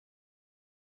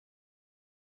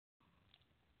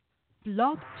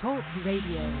Blog Talk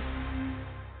Radio.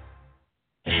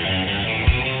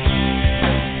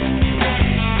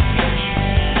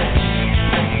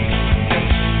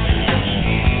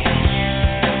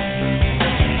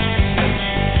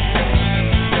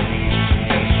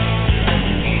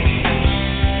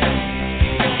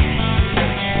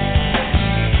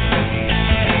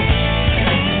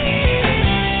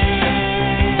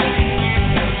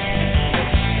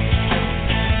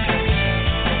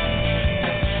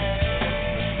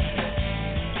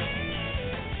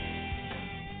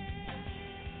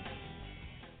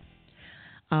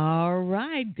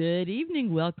 Good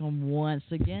evening. Welcome once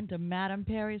again to Madam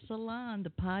Perry Salon, the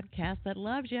podcast that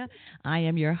loves you. I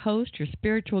am your host, your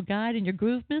spiritual guide, and your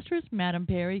groove mistress, Madam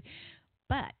Perry.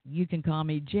 But you can call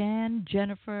me Jen,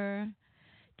 Jennifer,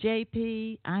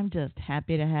 JP. I'm just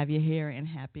happy to have you here and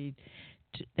happy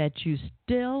that you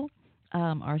still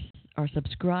are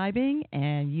subscribing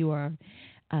and you are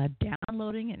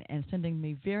downloading and sending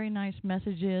me very nice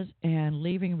messages and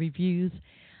leaving reviews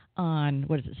on,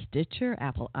 Stitcher,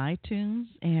 Apple iTunes,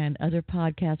 and other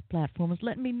podcast platforms.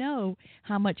 Let me know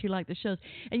how much you like the shows.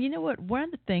 And you know what? One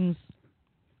of the things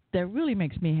that really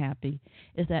makes me happy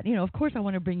is that, of course I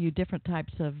want to bring you different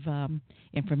types of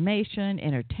information,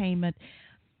 entertainment.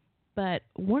 But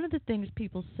one of the things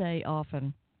people say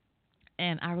often,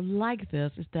 and I like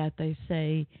this, is that they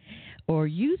say, or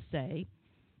you say,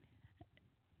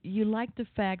 you like the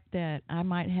fact that I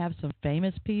might have some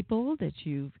famous people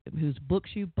whose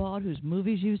books you've bought, whose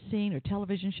movies you've seen, or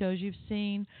television shows you've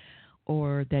seen,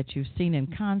 or that you've seen in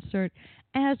concert,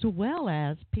 as well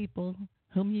as people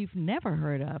whom you've never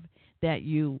heard of that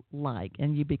you like,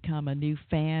 and you become a new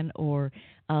fan or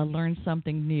learn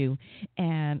something new.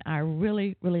 And I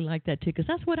really, really like that, too, because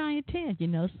that's what I intend.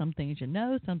 Some things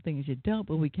some things you don't,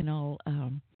 but we can all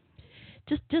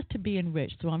just to be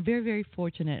enriched. So I'm very, very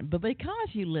fortunate. But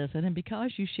because you listen and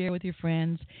because you share with your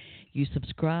friends, you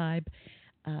subscribe,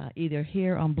 either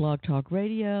here on Blog Talk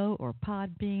Radio or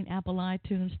Podbean, Apple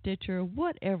iTunes, Stitcher,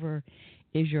 whatever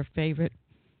is your favorite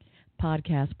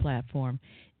podcast platform,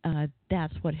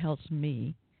 that's what helps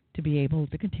me to be able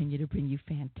to continue to bring you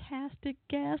fantastic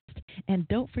guests. And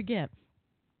don't forget,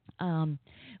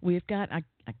 we've got I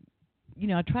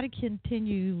try to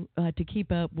continue to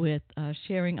keep up with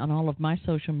sharing on all of my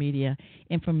social media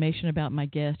information about my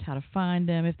guests, how to find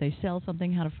them, if they sell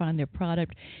something, how to find their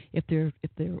product, if they're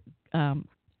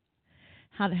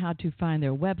how to find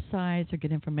their websites or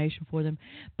get information for them.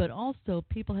 But also,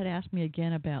 people had asked me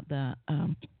again about I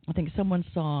think someone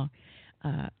saw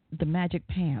the Magic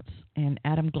Pants and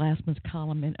Adam Glassman's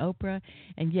column in Oprah.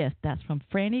 And yes, that's from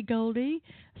Franny Goldie,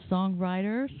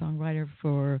 songwriter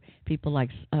for people like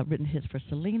written hits for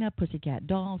Selena, Pussycat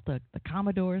Dolls, the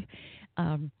Commodores.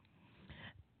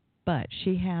 But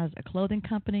she has a clothing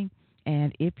company,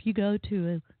 and if you go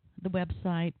to the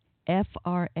website,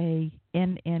 FranneGolde,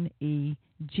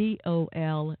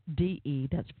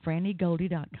 that's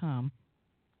FrannyGoldie.com,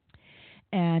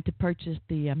 and to purchase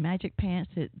the Magic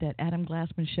Pants that Adam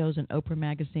Glassman shows in Oprah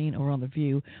Magazine or on The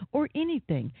View or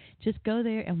anything, just go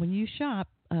there, and when you shop,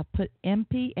 put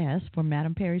MPS for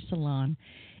Madam Perry Salon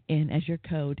in as your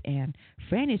code, and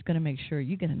Franny's going to make sure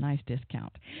you get a nice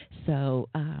discount. So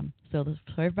for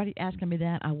everybody asking me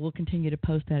that, I will continue to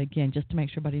post that again just to make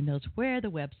sure everybody knows where the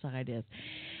website is.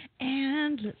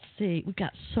 And let's see, we've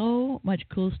got so much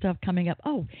cool stuff coming up.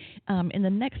 In the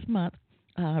next month,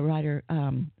 writer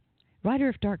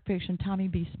of dark fiction Tommy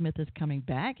B. Smith is coming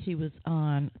back. He was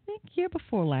on, I think, year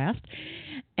before last.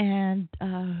 And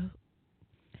a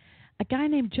guy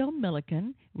named Joe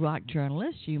Milliken, rock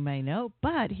journalist, you may know,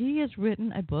 but he has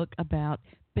written a book about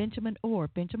Benjamin Orr.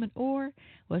 Benjamin Orr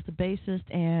was the bassist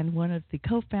and one of the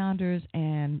co-founders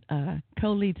and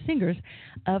co-lead singers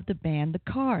of the band The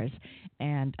Cars.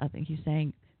 And I think he's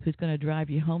saying, who's going to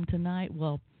drive you home tonight?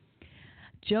 Well,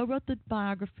 Joe wrote the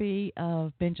biography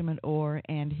of Benjamin Orr,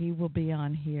 and he will be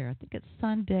on here. I think it's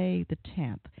Sunday the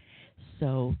 10th.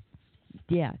 So,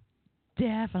 yeah,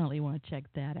 definitely want to check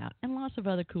that out. And lots of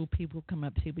other cool people come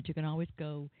up too, but you can always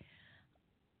go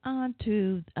on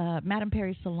to Madam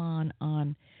Perry Salon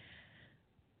on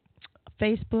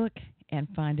Facebook and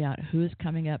find out who's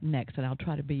coming up next. And I'll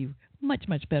try to be much,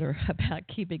 much better about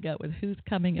keeping up with who's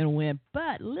coming and when.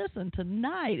 But listen,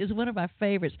 tonight is one of our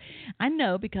favorites. I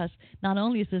know, because not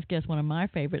only is this guest one of my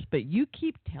favorites, but you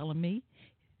keep telling me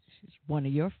she's one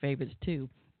of your favorites too.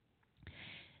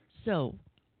 So,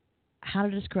 how to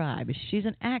describe? She's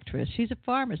an actress, she's a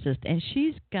pharmacist, and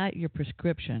she's got your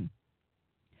prescription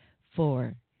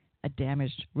for a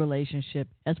damaged relationship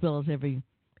as well as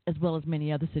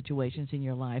many other situations in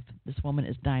your life. This woman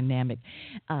is dynamic.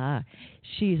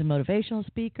 She's a motivational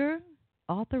speaker,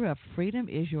 author of Freedom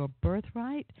is Your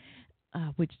Birthright,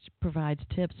 which provides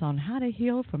tips on how to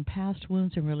heal from past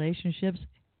wounds in relationships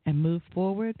and move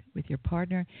forward with your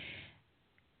partner.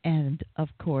 And, of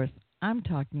course, I'm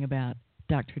talking about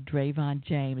Dr. Dravon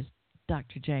James.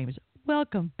 Dr. James,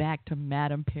 welcome back to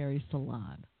Madam Perry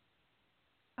Salon.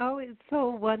 Oh, it's so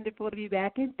wonderful to be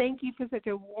back, and thank you for such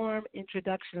a warm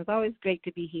introduction. It's always great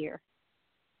to be here.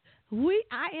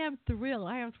 I am thrilled.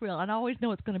 And I always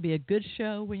know it's going to be a good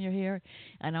show when you're here.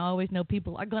 And I always know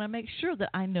people are going to make sure that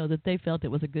I know that they felt it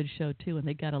was a good show, too, and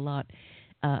they got a lot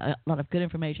of good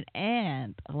information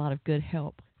and a lot of good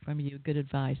help from you, good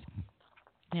advice.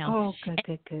 Now,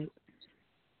 good.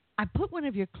 I put one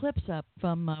of your clips up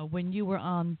from when you were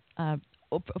on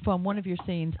from one of your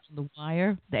scenes on The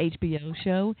Wire, the HBO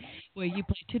show, where you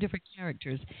play two different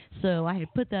characters. So I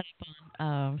had put that up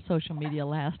on social media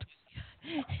last week.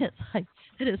 It's like,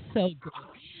 it is so good.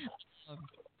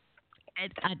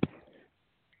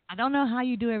 I don't know how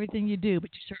you do everything you do,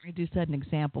 but you certainly do set an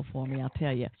example for me, I'll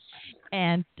tell you.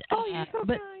 And you're so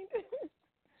kind.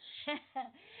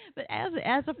 But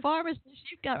as a pharmacist,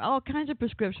 you've got all kinds of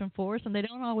prescription for us, and they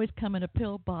don't always come in a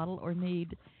pill bottle or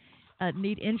need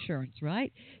insurance,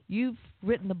 right? You've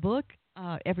written the book,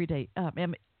 Everyday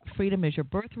Freedom is Your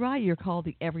Birthright. You're called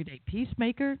the Everyday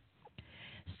Peacemaker.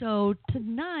 So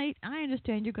tonight, I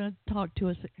understand you're going to talk to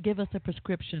us, give us a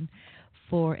prescription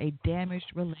for a damaged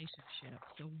relationship.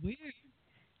 So where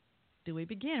do we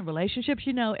begin? Relationships,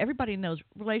 everybody knows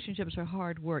relationships are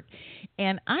hard work.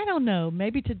 And I don't know,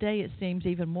 maybe today it seems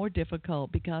even more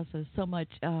difficult because there's so much,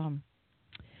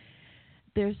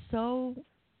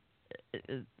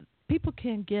 people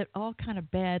can get all kind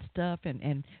of bad stuff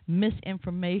and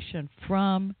misinformation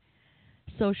from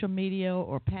social media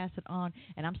or pass it on.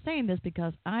 And I'm saying this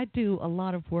because I do a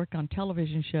lot of work on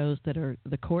television shows that are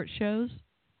the court shows.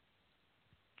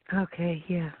 Okay,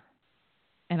 yeah.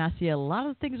 And I see a lot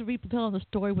of things people telling the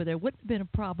story where there wouldn't have been a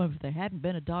problem if there hadn't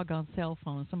been a doggone cell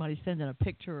phone, somebody sending a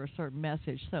picture or a certain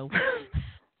message. So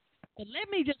but let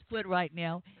me just quit right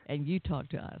now, and you talk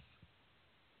to us.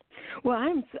 Well,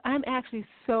 I'm actually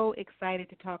so excited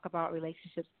to talk about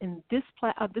relationships in this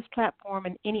platform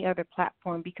and any other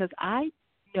platform, because I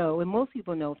know, and most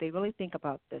people know if they really think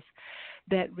about this,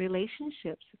 that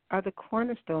relationships are the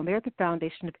cornerstone. They're the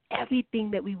foundation of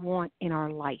everything that we want in our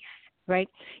life, right?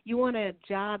 You want a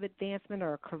job advancement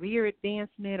or a career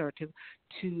advancement or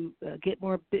to get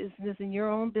more business in your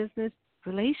own business,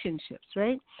 relationships,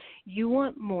 right? You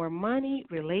want more money,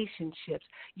 relationships.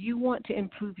 You want to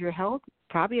improve your health,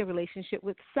 probably a relationship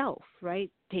with self, right?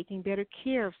 Taking better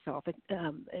care of self,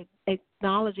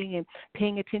 acknowledging and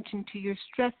paying attention to your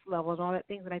stress level and all that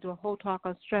things. And I do a whole talk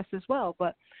on stress as well.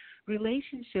 But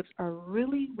relationships are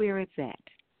really where it's at.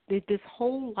 This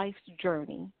whole life's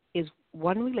journey is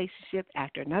one relationship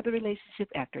after another relationship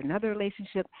after another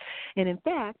relationship. And in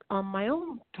fact, on my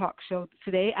own talk show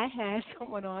today, I had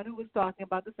someone on who was talking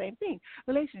about the same thing,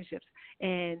 relationships.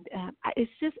 And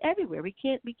it's just everywhere. We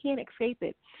can't escape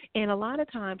it. And a lot of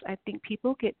times I think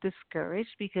people get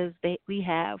discouraged because we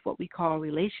have what we call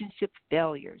relationship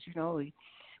failures.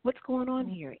 What's going on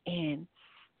here? And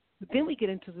then we get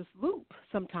into this loop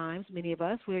sometimes, many of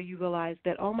us, where you realize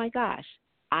that, oh my gosh,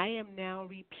 I am now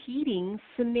repeating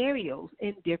scenarios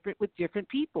with different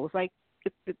people. It's like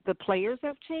the players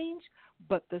have changed,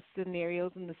 but the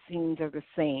scenarios and the scenes are the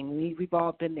same. We've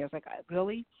all been there. It's like,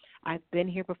 really? I've been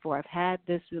here before. I've had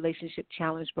this relationship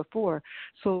challenge before.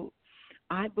 So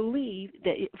I believe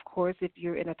that, of course, if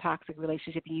you're in a toxic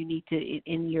relationship and you need to,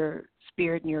 in your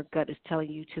spirit and your gut is telling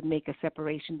you to make a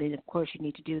separation, then, of course, you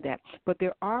need to do that. But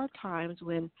there are times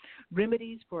when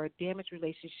remedies for a damaged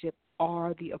relationship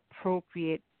are the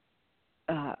appropriate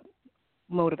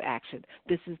mode of action.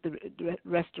 This is the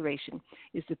restoration,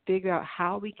 is to figure out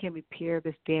how we can repair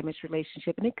this damaged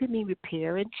relationship. And it could mean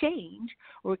repair and change,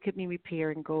 or it could mean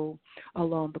repair and go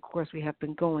along the course we have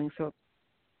been going. So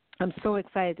I'm so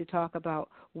excited to talk about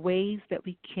ways that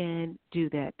we can do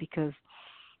that, because,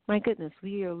 my goodness,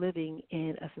 we are living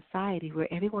in a society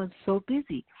where everyone's so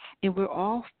busy and we're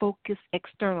all focused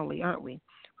externally, aren't we?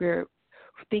 We're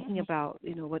thinking about,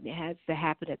 what has to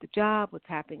happen at the job, what's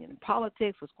happening in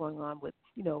politics, what's going on with,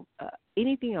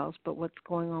 anything else, but what's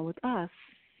going on with us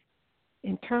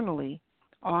internally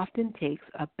often takes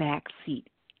a back seat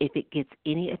if it gets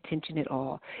any attention at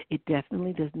all. It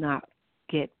definitely does not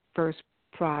get first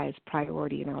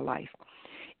priority in our life.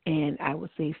 And I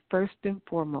would say first and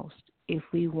foremost, if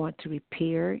we want to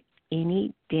repair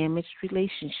any damaged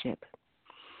relationship,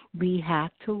 we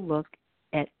have to look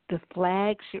at the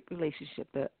flagship relationship,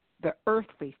 the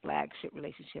earthly flagship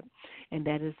relationship, and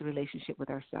that is the relationship with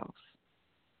ourselves.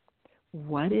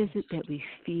 What is it that we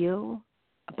feel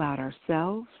about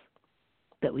ourselves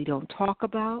that we don't talk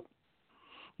about.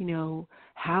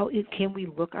 Can we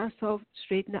look ourselves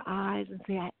straight in the eyes and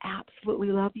say, I absolutely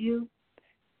love you?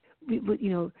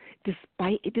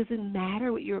 Despite, it doesn't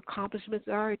matter what your accomplishments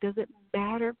are. It doesn't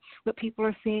matter what people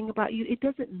are saying about you. It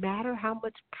doesn't matter how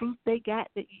much proof they got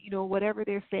that, whatever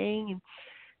they're saying. And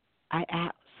I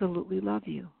absolutely love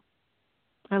you.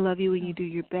 I love you when you do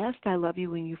your best. I love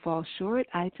you when you fall short.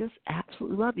 I just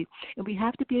absolutely love you. And we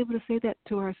have to be able to say that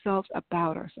to ourselves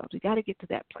about ourselves. We got to get to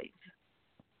that place.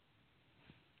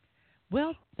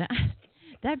 Well, that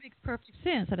makes perfect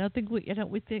sense. I don't think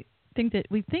think that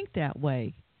we think that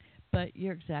way. But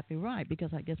you're exactly right,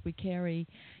 because I guess we carry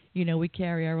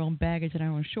our own baggage and our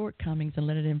own shortcomings and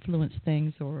let it influence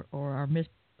things or our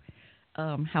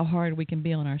how hard we can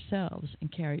be on ourselves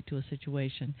and carry it to a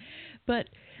situation. But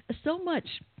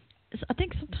I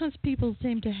think sometimes people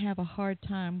seem to have a hard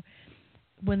time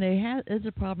when there's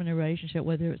a problem in a relationship,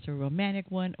 whether it's a romantic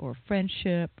one or a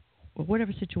friendship or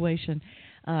whatever situation,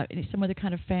 some other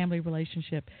kind of family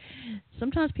relationship.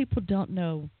 Sometimes people don't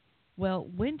know, well,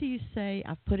 when do you say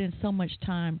I've put in so much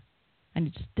time, I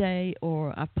need to stay,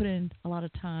 or I've put in a lot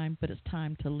of time, but it's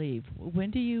time to leave? When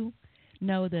do you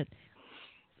know that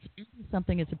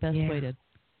something is the best way to?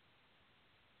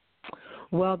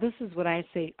 Well, this is what I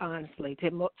say honestly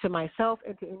to myself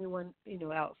and to anyone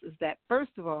else, is that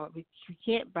first of all, we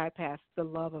can't bypass the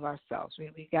love of ourselves.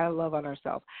 We got to love on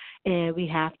ourselves, and we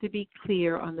have to be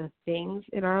clear on the things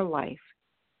in our life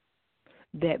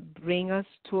that bring us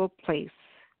to a place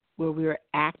where we're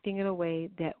acting in a way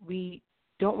that we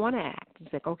don't want to act.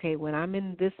 It's like, okay, when I'm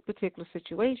in this particular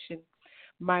situation,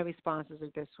 my responses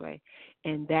are this way,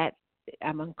 and that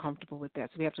I'm uncomfortable with that.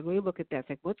 So we have to really look at that. It's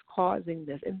like, what's causing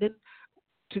this? And then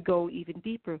to go even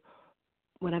deeper,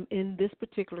 when I'm in this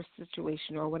particular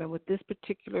situation, or when I'm with this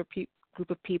particular group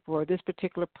of people or this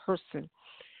particular person,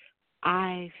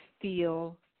 I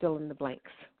feel fill in the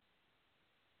blanks.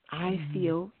 I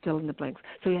feel fill in the blanks.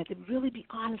 So you have to really be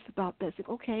honest about this. Like,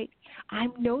 okay,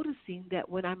 I'm noticing that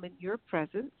when I'm in your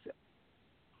presence,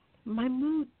 my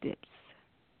mood dips.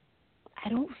 I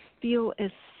don't feel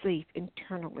as safe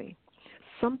internally.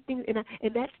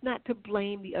 And that's not to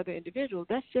blame the other individual.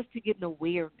 That's just to get an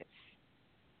awareness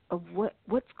of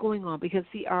what's going on. Because,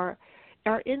 see, our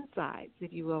insides,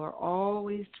 if you will, are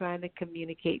always trying to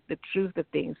communicate the truth of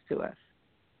things to us.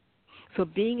 So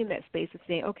being in that space of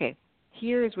saying, okay,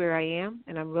 here is where I am,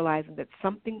 and I'm realizing that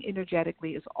something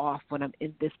energetically is off when I'm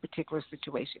in this particular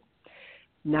situation.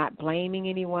 Not blaming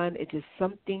anyone, it's just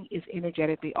something is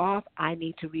energetically off. I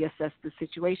need to reassess the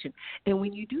situation. And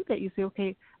when you do that, you say,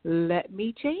 okay, let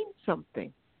me change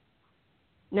something.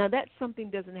 Now, that something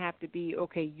doesn't have to be,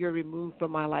 okay, you're removed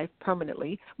from my life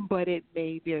permanently, but it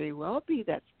may very well be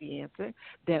that's the answer,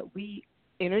 that we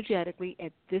energetically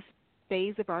at this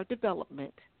phase of our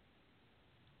development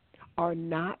are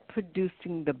not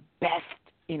producing the best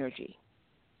energy.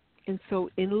 And so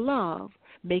in love,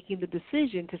 making the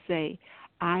decision to say,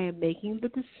 I am making the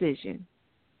decision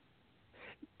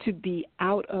to be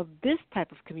out of this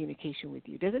type of communication with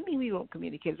you. Doesn't mean we won't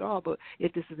communicate at all, but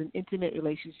if this is an intimate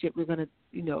relationship, we're going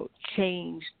to,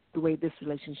 change the way this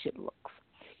relationship looks.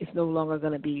 It's no longer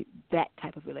going to be that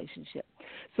type of relationship.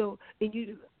 So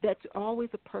that's always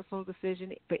a personal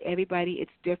decision. For everybody,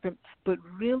 it's different. But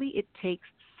really, it takes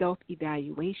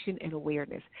self-evaluation and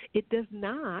awareness. It does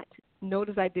not,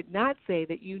 notice I did not say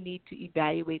that you need to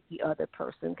evaluate the other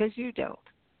person, because you don't.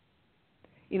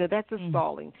 That's a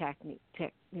stalling technique.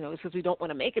 It's because we don't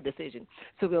want to make a decision.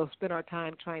 So we'll spend our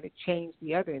time trying to change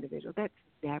the other individual. That's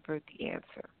never the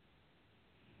answer.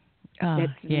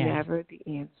 That's never the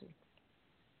answer.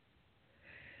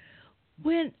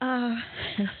 When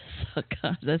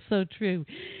God, that's so true.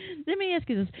 Let me ask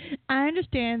you this. I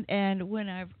understand, and when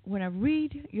I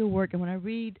read your work and when I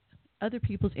read other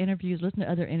people's interviews, listen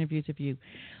to other interviews of you,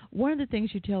 one of the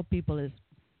things you tell people is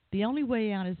the only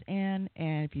way out is in,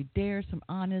 and if you dare some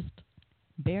honest,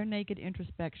 bare naked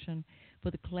introspection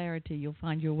for the clarity, you'll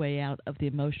find your way out of the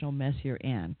emotional mess you're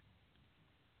in.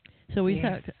 So we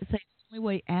say the only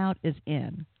way out is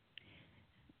in.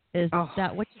 Is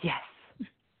that what you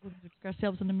look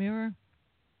ourselves in the mirror?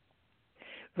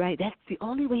 Right, that's the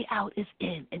only way out is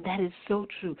in, and that is so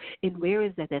true. And where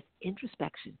is that? That's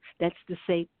introspection. That's to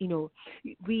say,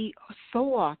 we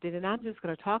so often, and I'm just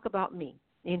going to talk about me,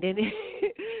 and then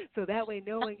So that way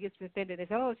no one gets offended and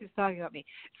says, oh, she's talking about me.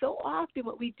 So often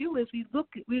what we do is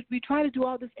we try to do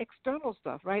all this external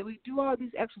stuff, right? We do all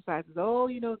these exercises. Oh,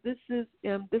 this is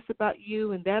this about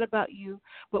you and that about you.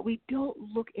 But we don't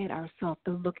look at ourselves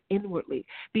and look inwardly,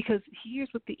 because here's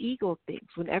what the ego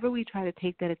thinks. Whenever we try to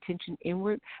take that attention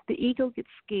inward, the ego gets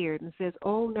scared and says,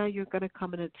 oh, now you're going to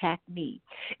come and attack me,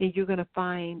 and you're going to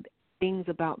find things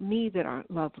about me that aren't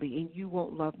lovely, and you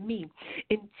won't love me.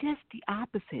 And just the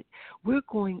opposite, we're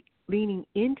leaning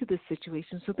into the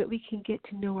situation so that we can get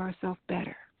to know ourselves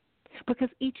better, because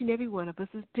each and every one of us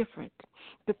is different.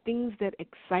 The things that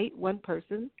excite one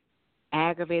person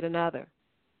aggravate another.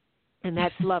 And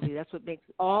that's lovely. That's what makes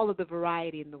all of the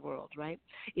variety in the world, right?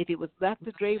 If it was left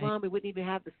to Drayvon, we wouldn't even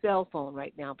have the cell phone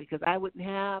right now, because I wouldn't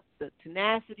have the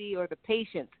tenacity or the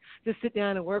patience to sit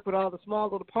down and work with all the small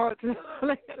little parts and all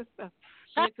that kind of stuff.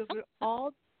 Right? Because we're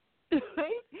all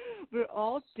right? We're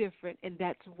all different, and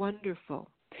that's wonderful.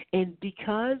 And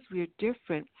because we're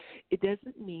different, it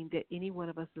doesn't mean that any one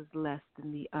of us is less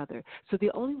than the other. So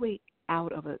the only way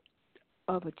out of a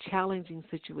challenging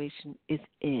situation is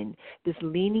in this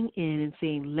leaning in and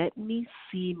saying, let me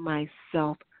see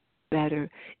myself better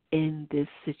in this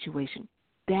situation.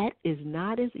 That is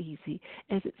not as easy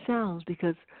as it sounds,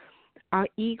 because our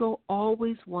ego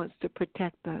always wants to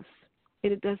protect us,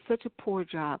 and it does such a poor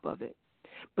job of it.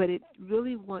 But it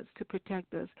really wants to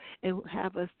protect us and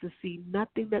have us to see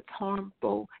nothing that's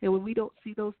harmful. And when we don't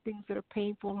see those things that are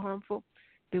painful and harmful,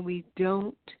 then we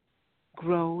don't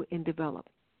grow and develop.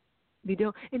 We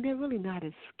don't, and they're really not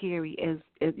as scary as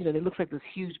they look like those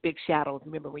huge big shadows.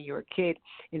 Remember when you were a kid,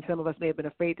 and some of us may have been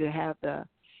afraid to have the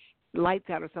lights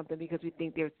out or something, because we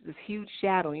think there's this huge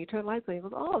shadow, and you turn the lights on and you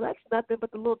go, oh, that's nothing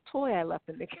but the little toy I left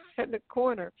in the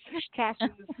corner, casting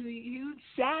this huge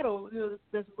shadow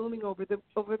that's looming over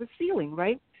the ceiling,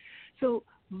 right? So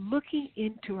looking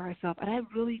into ourselves, and I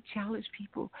really challenge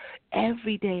people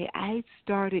every day. I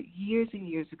started years and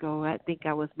years ago. I think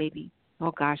I was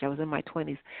I was in my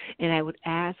 20s, and I would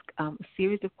ask a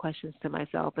series of questions to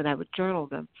myself, and I would journal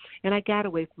them. And I got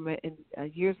away from it, and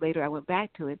years later I went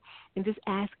back to it and just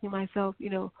asking myself,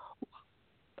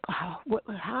 how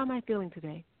am I feeling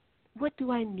today? What do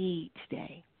I need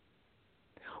today?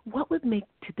 What would make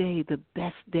today the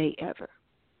best day ever?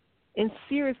 And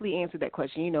seriously answer that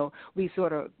question. We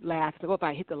sort of laugh, well, if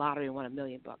I hit the lottery and won $1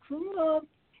 million, well,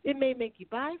 it may make you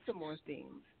buy some more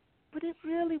things, but it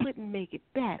really wouldn't make it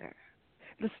better.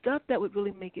 The stuff that would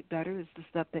really make it better is the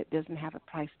stuff that doesn't have a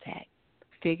price tag.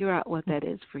 Figure out what that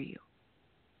is for you.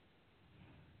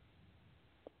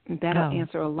 And that'll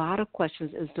answer a lot of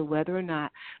questions as to whether or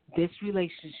not this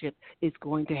relationship is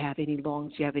going to have any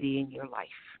longevity in your life.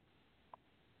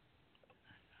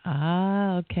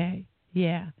 Okay.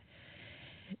 Yeah.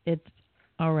 It's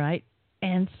all right.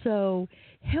 And so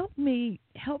help me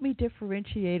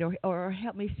differentiate or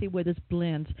help me see where this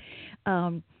blends.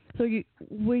 So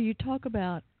where you talk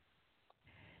about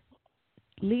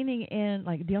leaning in,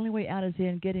 like the only way out is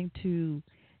in, getting to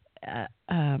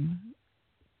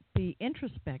be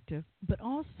introspective, but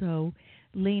also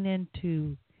lean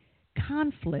into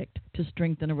conflict to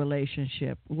strengthen a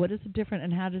relationship. What is the difference,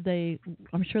 and how do they?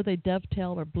 I'm sure they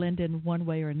dovetail or blend in one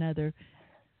way or another.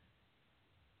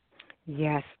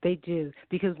 Yes, they do.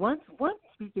 Because once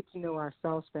we get to know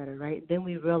ourselves better, right, then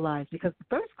we realize, because the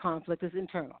first conflict is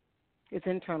internal. It's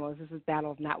internal. This is a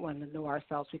battle of not wanting to know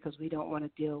ourselves because we don't want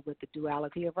to deal with the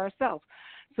duality of ourselves.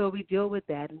 So we deal with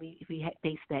that, and we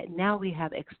face that. Now we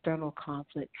have external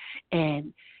conflict,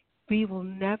 and we will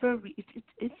never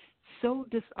it's so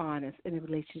dishonest in a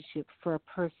relationship for a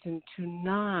person to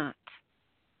not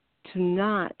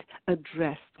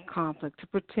address conflict, to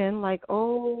pretend like,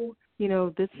 oh,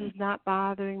 this is not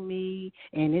bothering me,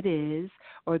 and it is,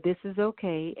 or this is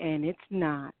okay, and it's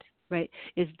not. Right?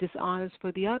 It's dishonest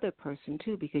for the other person,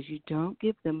 too, because you don't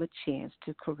give them a chance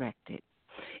to correct it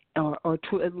or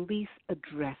to at least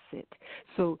address it.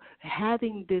 So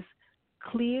having this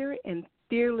clear and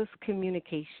fearless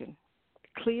communication,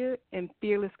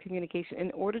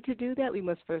 in order to do that, we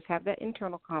must first have that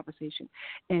internal conversation,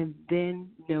 and then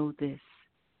know this,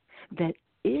 that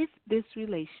if this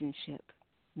relationship,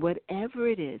 whatever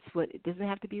it is, it doesn't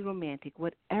have to be romantic,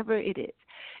 whatever it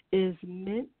is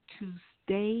meant to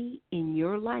stay in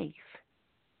your life,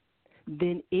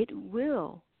 then it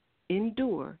will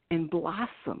endure and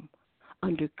blossom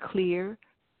under clear,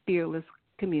 fearless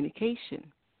communication.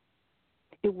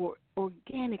 It will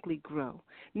organically grow.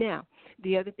 Now,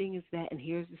 the other thing is that, and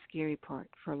here's the scary part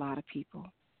for a lot of people,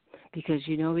 because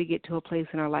we get to a place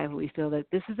in our life where we feel that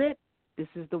this is it. This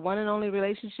is the one and only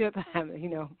relationship.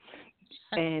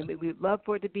 And we'd love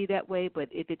for it to be that way, but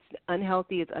if it's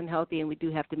unhealthy, it's unhealthy, and we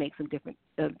do have to make some different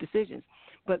decisions.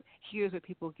 But here's where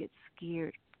people get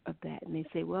scared of that, and they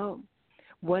say, well,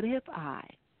 what if I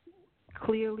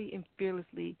clearly and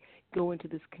fearlessly go into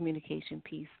this communication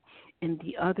piece and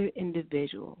the other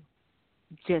individual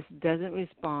just doesn't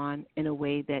respond in a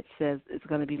way that says it's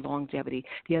going to be longevity.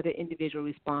 The other individual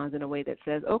responds in a way that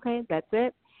says, okay, that's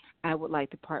it. I would like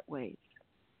to part ways.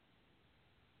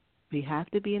 We have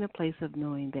to be in a place of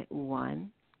knowing that,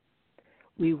 one,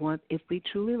 we want, if we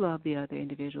truly love the other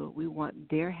individual, we want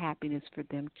their happiness for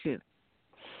them too.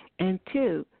 And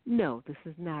two, no, this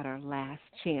is not our last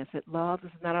chance at love.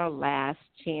 This is not our last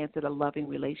chance at a loving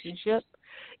relationship.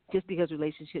 Just because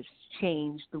relationships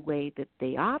change the way that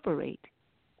they operate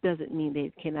doesn't mean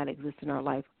they cannot exist in our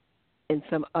life in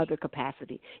some other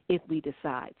capacity if we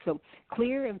decide. So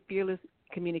clear and fearless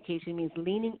communication means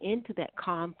leaning into that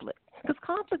conflict. Because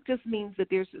conflict just means that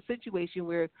there's a situation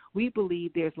where we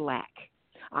believe there's lack.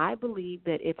 I believe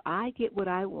that if I get what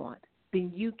I want,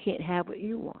 then you can't have what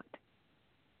you want.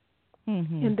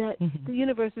 Mm-hmm. And that the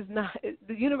universe is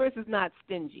not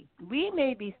stingy. We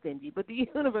may be stingy, but the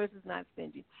universe is not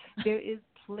stingy. There is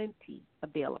plenty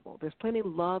available. There's plenty of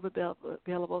love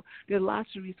available. There are lots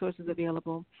of resources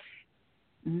available.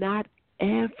 Not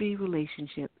every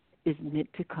relationship is meant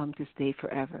to come to stay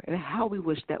forever. And how we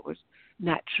wish that was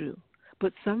not true.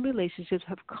 But some relationships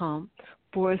have come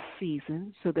for a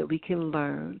season so that we can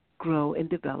learn, grow, and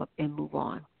develop and move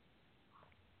on.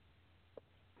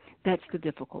 That's the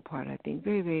difficult part, I think.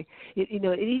 Very, very, it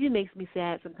even makes me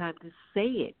sad sometimes to say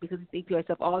it because we think to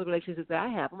ourselves, all the relationships that I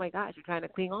have, oh my gosh, you're trying to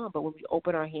cling on. But when we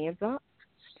open our hands up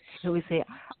and we say,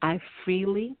 I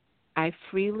freely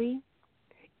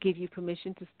give you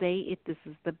permission to stay if this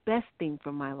is the best thing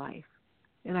for my life.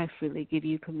 And I freely give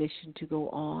you permission to go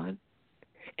on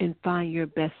and find your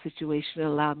best situation and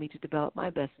allow me to develop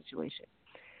my best situation.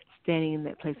 Standing in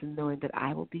that place and knowing that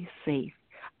I will be safe,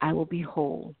 I will be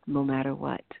whole no matter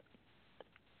what.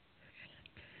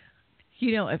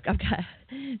 You know, I've got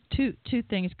two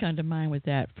things come to mind with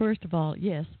that. First of all,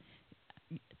 yes,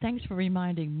 thanks for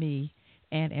reminding me,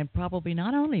 and probably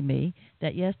not only me,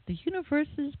 that yes, the universe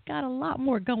has got a lot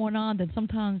more going on than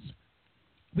sometimes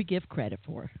we give credit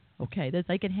for. Okay, that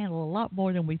they can handle a lot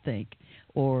more than we think,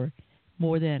 or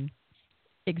more than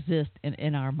exist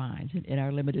in our minds, in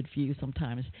our limited view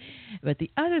sometimes. But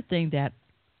the other thing that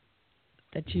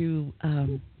you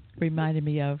reminded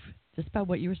me of, just by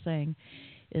what you were saying,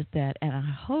 is that, and I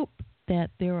hope that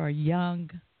there are young,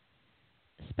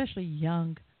 especially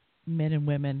young men and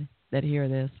women that hear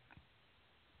this,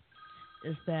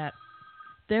 is that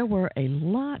there were a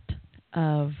lot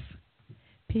of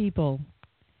people,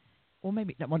 well,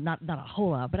 maybe not a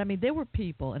whole lot, but I mean there were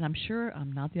people, and I'm sure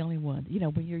I'm not the only one. You know,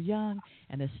 when you're young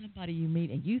and there's somebody you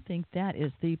meet and you think that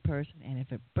is the person, and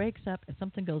if it breaks up and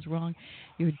something goes wrong,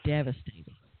 you're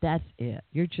devastated. That's it.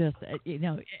 You're just,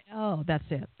 that's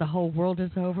it. The whole world is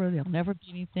over. There'll never be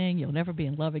anything. You'll never be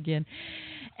in love again.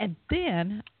 And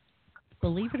then,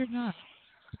 believe it or not,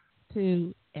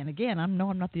 and again, I'm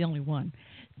not the only one.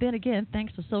 Then again,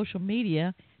 thanks to social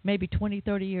media, maybe 20,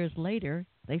 30 years later,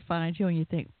 they find you and you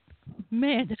think,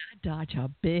 man, did I dodge a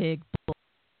big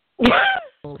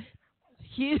bullet?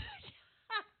 Huge.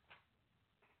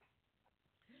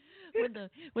 when the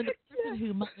person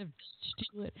who might have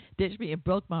ditched me and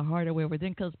broke my heart or whatever,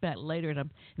 then comes back later and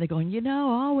they're going, I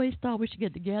always thought we should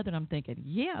get together. And I'm thinking,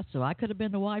 yeah, so I could have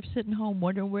been the wife sitting home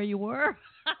wondering where you were.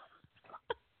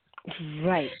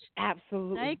 Right.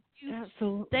 Absolutely. Thank you.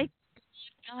 Absolutely. Thank you,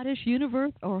 Goddess,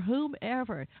 universe, or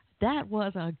whomever. That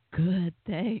was a good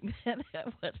thing.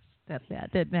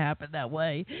 that didn't happen that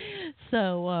way.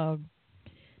 So,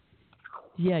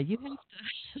 yeah, we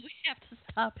have to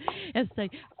stop and say,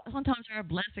 sometimes our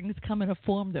blessings come in a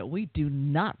form that we do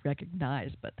not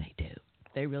recognize, but they do.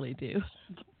 They really do.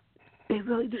 They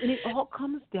really do. And it all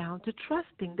comes down to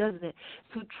trusting, doesn't it?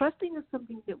 So trusting is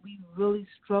something that we really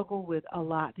struggle with a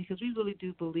lot because we really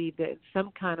do believe that in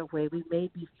some kind of way we may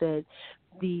be fed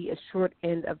the short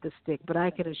end of the stick. But I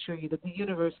can assure you that the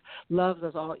universe loves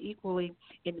us all equally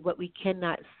in what we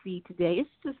cannot see today. It's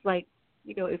just like,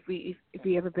 if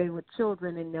we ever been with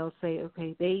children and they'll say,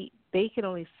 okay, they can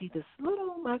only see this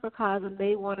little microcosm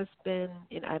they want to spend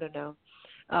in, I don't know,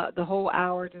 the whole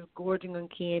hour just gorging on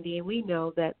candy, and we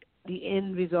know that the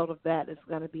end result of that is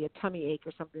going to be a tummy ache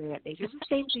or something of that nature. It's the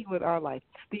same thing with our life.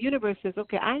 The universe says,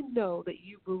 okay, I know that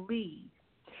you believe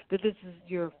that this is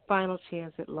your final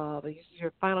chance at love, or this is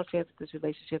your final chance at this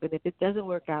relationship, and if it doesn't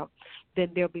work out,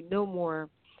 then there'll be no more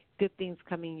good things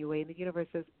coming your way. And the universe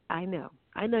says, I know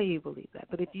you believe that,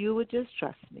 but if you would just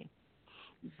trust me,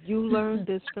 You learn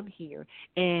this from here,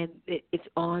 and it's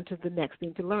on to the next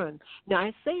thing to learn. Now,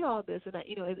 I say all this, and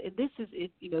and this is,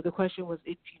 the question was,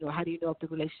 how do you know if the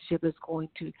relationship is going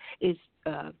to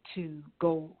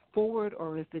go forward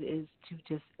or if it is to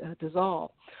just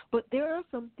dissolve? But there are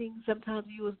some things sometimes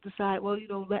you will decide, well,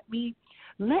 let me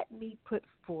put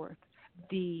forth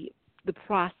the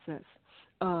process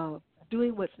of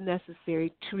doing what's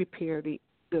necessary to repair the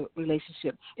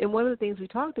relationship. And one of the things we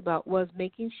talked about was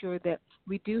making sure that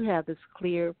we do have this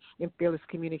clear and fearless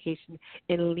communication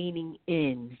and leaning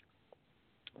in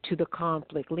to the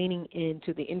conflict, leaning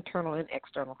into the internal and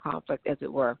external conflict, as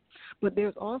it were. But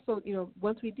there's also,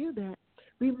 once we do that,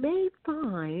 we may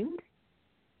find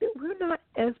that we're not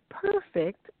as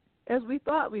perfect as we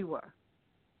thought we were.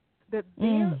 That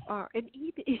there are, and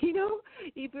even,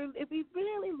 even if we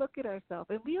really look at ourselves,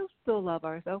 and we'll still love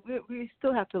ourselves, we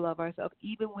still have to love ourselves,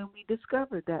 even when we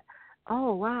discover that,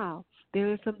 oh, wow,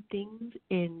 there are some things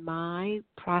in my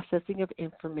processing of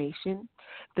information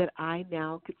that I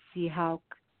now could see how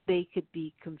they could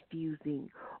be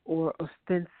confusing or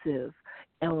offensive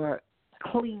or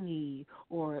clingy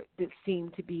or that seem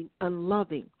to be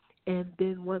unloving. And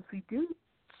then once we do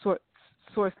source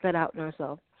that out in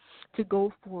ourselves, to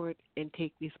go forward and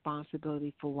take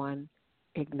responsibility for, one,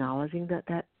 acknowledging that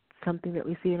that's something that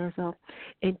we see in ourselves,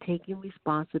 and taking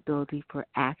responsibility for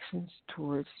actions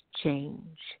towards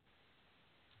change.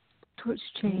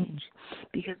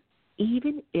 Because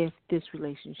even if this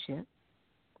relationship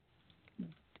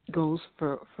goes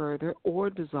further or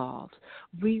dissolves,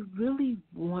 we really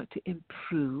want to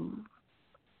improve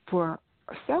for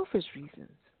selfish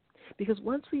reasons. Because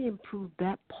once we improve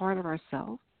that part of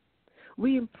ourselves,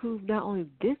 we improve not only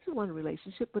this one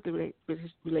relationship, but the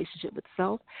relationship with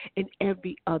self and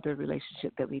every other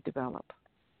relationship that we develop.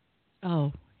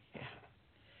 Oh,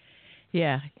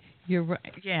 yeah, you're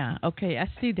right. Yeah, okay, I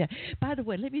see that. By the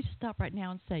way, let me stop right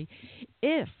now and say,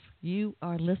 if you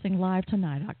are listening live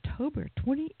tonight, October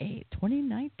 28,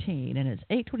 2019, and it's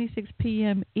 8:26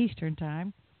 p.m. Eastern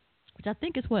Time, which I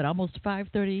think is almost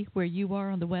 5:30 where you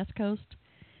are on the West Coast,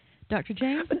 Dr.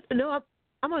 James? No,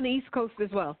 I'm on the East Coast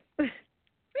as well.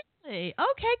 Really?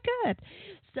 Okay, good.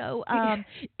 So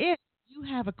if you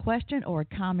have a question or a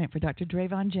comment for Dr.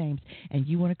 Dravon James and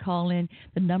you want to call in,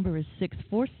 the number is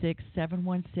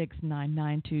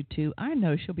 646-716-9922. I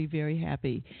know she'll be very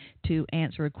happy to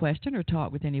answer a question or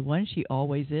talk with anyone. She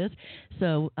always is.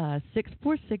 So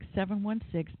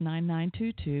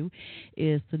 646-716-9922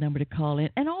 is the number to call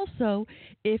in. And also,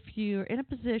 if you're in a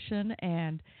position,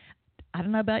 and I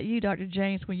don't know about you, Dr.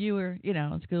 James, when you were,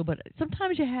 in school, but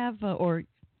sometimes you have, or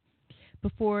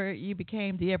before you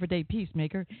became the everyday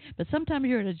peacemaker, but sometimes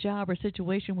you're in a job or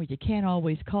situation where you can't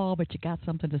always call, but you got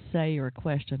something to say or a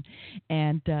question.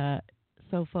 And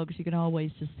so, folks, you can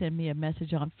always just send me a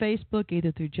message on Facebook,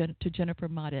 either through to Jennifer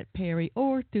Modette Perry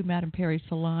or through Madam Perry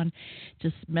Salon.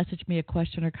 Just message me a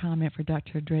question or comment for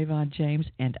Dr. Dravon James,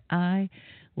 and I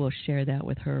will share that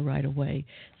with her right away.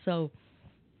 So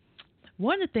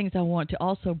one of the things I want to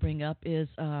also bring up is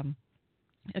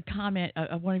a comment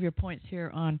of one of your points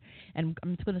here on, and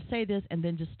I'm just going to say this and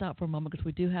then just stop for a moment because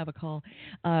we do have a call.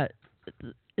 It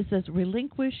says,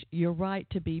 relinquish your right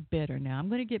to be bitter. Now, I'm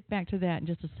going to get back to that in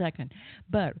just a second,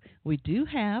 but we do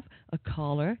have a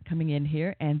caller coming in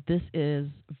here, and this is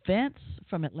Vince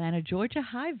from Atlanta, Georgia.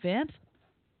 Hi, Vince.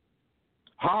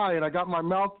 Hi, and I got my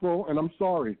mouth full, and I'm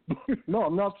sorry. No,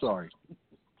 I'm not sorry.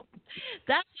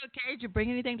 That's okay. Did you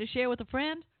bring anything to share with a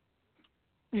friend?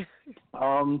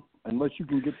 Unless you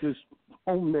can get this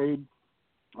homemade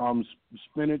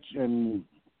spinach and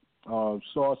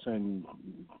sauce and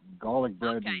garlic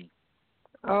bread. Okay.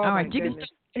 Oh, all right, my goodness.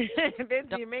 Vince,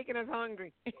 you're making us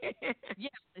hungry. Yeah,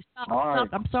 stop. Right.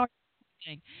 I'm sorry.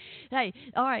 Hey,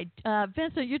 all right,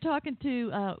 Vincent, you're talking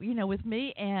to, with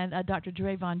me and Dr.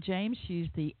 Dravon James. She's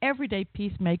the everyday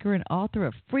peacemaker and author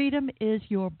of Freedom is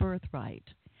Your Birthright.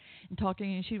 And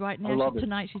talking, tonight she's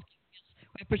giving us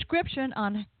a prescription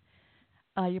on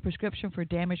your prescription for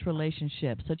damaged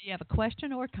relationships. So do you have a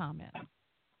question or a comment?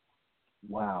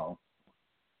 Wow.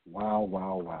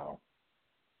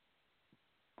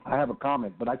 I have a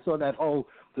comment, but I saw that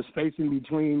the space in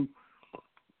between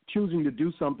choosing to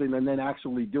do something and then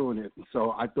actually doing it.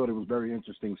 So I thought it was very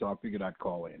interesting, so I figured I'd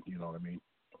call in. You know what I mean?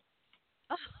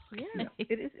 Oh, yeah.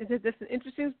 It is. It's an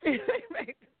interesting spirit.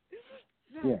 Right?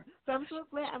 Yeah. So I'm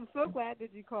so glad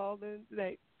that you called in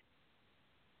today.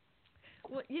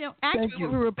 Well, actually,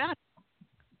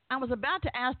 I was about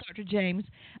to ask Dr. James,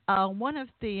 one of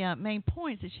the main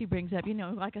points that she brings up,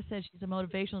 like I said, she's a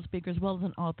motivational speaker as well as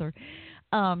an author,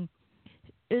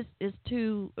 is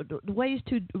to the ways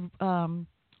to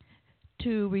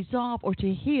to resolve or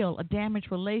to heal a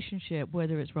damaged relationship,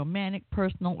 whether it's romantic,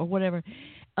 personal, or whatever,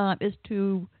 is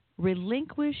to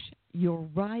relinquish your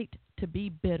right to be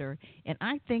bitter. And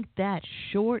I think that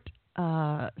short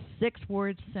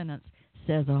 6-word sentence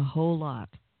says a whole lot.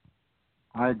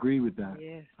 I agree with that.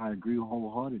 Yes. I agree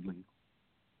wholeheartedly.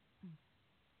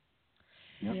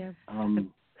 Yep. Yeah.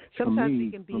 Sometimes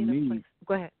we can be in a place.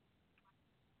 Go ahead.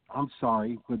 I'm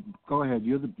sorry, but go ahead.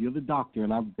 You're the doctor,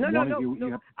 and I No. want to hear what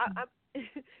you have.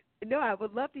 No, I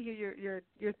would love to hear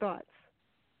your thoughts.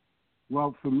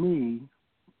 Well, for me,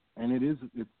 and it's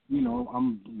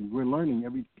we're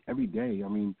learning every day. I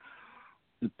mean,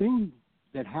 the thing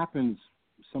that happens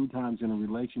sometimes in a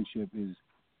relationship is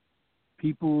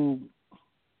people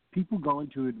go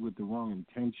into it with the wrong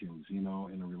intentions, in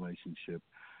a relationship,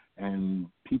 and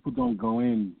people don't go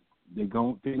in. They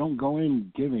don't go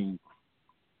in giving.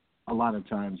 A lot of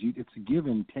times, it's give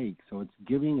and take. So it's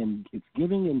giving and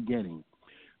getting.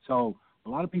 So a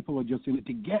lot of people are just in it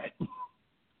to get.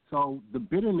 So the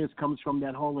bitterness comes from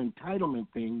that whole entitlement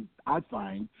thing, I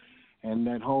find, and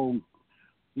that whole,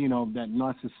 that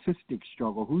narcissistic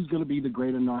struggle. Who's going to be the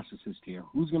greater narcissist here?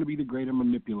 Who's going to be the greater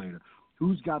manipulator?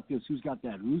 Who's got this? Who's got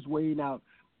that? Who's weighing out?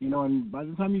 And by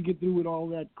the time you get through with all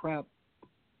that crap,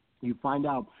 you find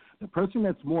out the person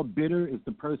that's more bitter is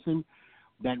the person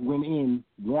that went in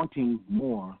wanting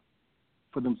more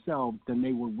for themselves than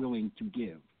they were willing to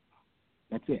give.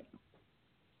 That's it.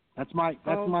 That's my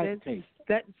take.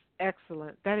 That's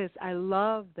excellent. I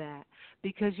love that,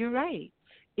 because you're right.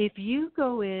 If you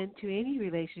go into any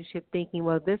relationship thinking,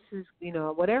 well, this is,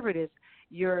 whatever it is,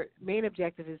 your main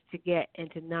objective is to get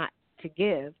and to not to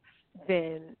give,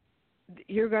 then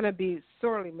you're going to be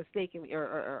sorely mistaken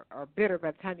or bitter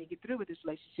by the time you get through with this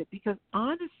relationship, because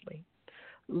honestly,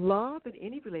 love in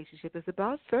any relationship is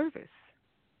about service.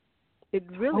 It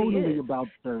really is. Totally about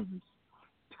service.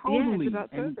 Totally. Yeah,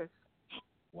 it's about service.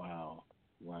 Wow.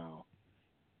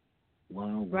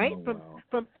 Right?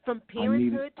 From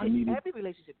parenthood to every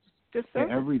relationship. Just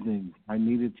service. Everything. I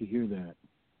needed to hear that.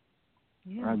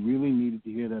 Yeah. I really needed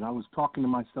to hear that. I was talking to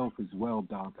myself as well,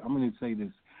 Doc. I'm going to say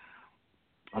this.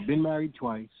 I've been married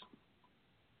twice,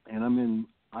 and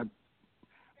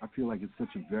I feel like it's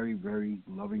such a very, very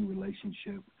loving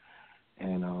relationship,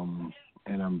 and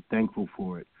I'm thankful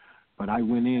for it. But I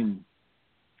went in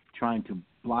trying to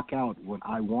block out what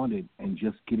I wanted and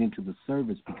just get into the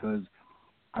service, because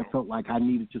I felt like I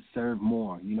needed to serve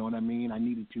more. You know what I mean? I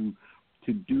needed to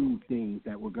do things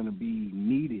that were going to be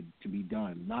needed to be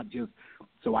done, not just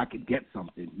so I could get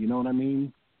something. You know what I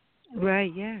mean?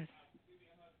 Right. Yes.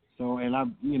 So, and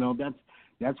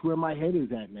that's where my head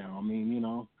is at now. I mean,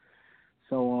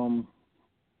 So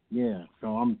yeah. So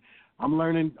I'm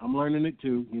learning it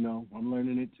too. I'm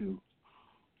learning it too.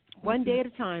 One day at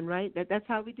a time, right? That's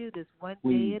how we do this. One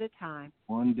day at a time.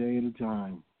 One day at a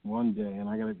time. One day, and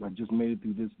I just made it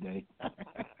through this day.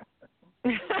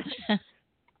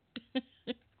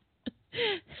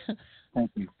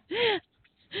 Thank you.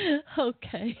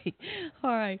 Okay.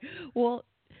 All right. Well,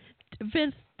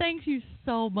 Vince, thank you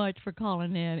so much for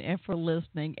calling in and for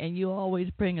listening. And you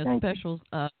always bring a special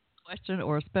question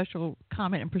or a special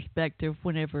comment and perspective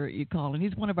whenever you call. And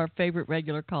he's one of our favorite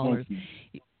regular callers.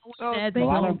 I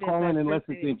don't call in unless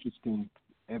it's interesting.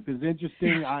 If it's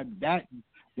interesting,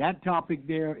 that topic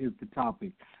there is the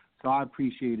topic. So I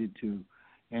appreciate it too,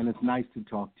 and it's nice to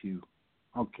talk to you.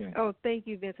 Okay. Oh, thank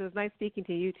you, Vince. It was nice speaking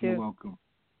to you too. You're welcome.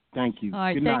 Thank you. All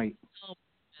right, good night.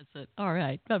 All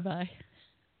right. Bye-bye.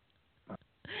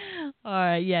 All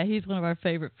right. Yeah, he's one of our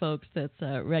favorite folks that's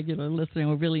a regular listener.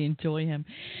 We really enjoy him.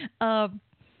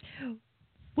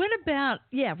 What about,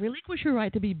 relinquish your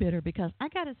right to be bitter? Because I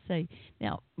got to say,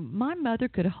 now, my mother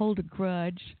could hold a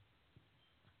grudge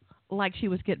like she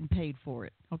was getting paid for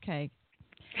it, okay?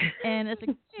 And as a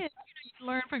kid, you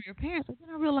learn from your parents. But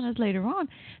then I realized later on,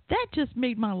 that just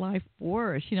made my life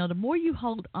worse. The more you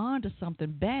hold on to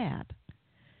something bad,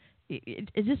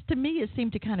 it just, to me, it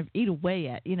seemed to kind of eat away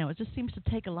at, it just seems to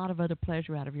take a lot of other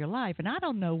pleasure out of your life. And I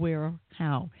don't know where or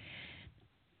how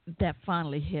that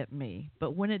finally hit me.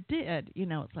 But when it did,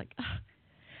 it's like,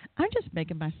 I'm just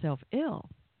making myself ill.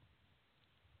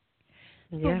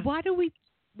 Yeah. But why do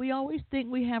we always think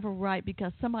we have a right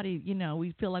because somebody,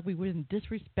 we feel like we were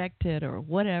disrespected or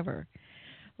whatever?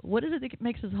 What is it that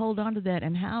makes us hold on to that?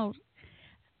 And how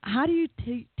do you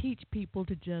teach people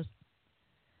to just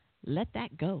let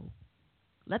that go?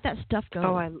 Let that stuff go.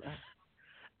 Oh,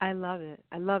 I love it.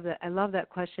 I love that. I love that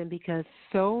question, because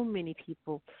so many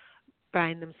people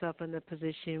find themselves in a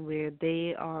position where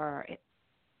they are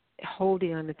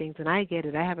holding on to things, and I get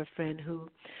it. I have a friend who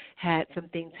had some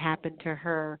things happen to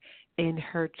her in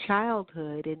her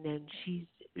childhood, and then she's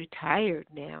retired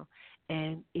now.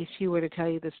 And if she were to tell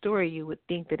you the story, you would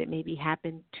think that it maybe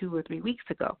happened 2 or 3 weeks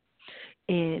ago.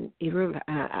 And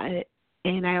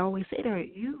I always say to her,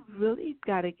 you really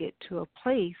got to get to a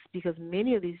place, because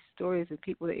many of these stories of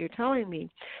people that you're telling me,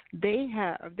 they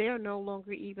are no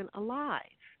longer even alive.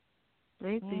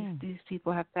 Right? These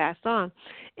people have passed on,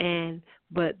 and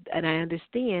I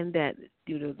understand that,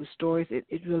 you know, the stories,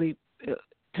 it really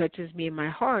touches me in my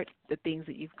heart, the things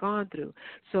that you've gone through.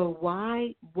 So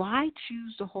why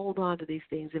choose to hold on to these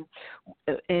things?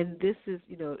 And this is,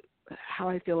 you know, how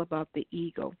I feel about the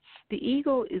ego. The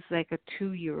ego is like a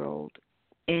 2-year-old,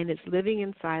 and it's living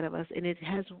inside of us, and it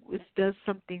does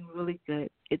something really good.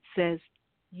 It says,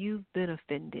 you've been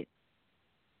offended.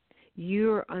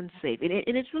 You're unsafe. And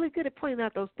it's really good at pointing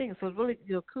out those things. So really,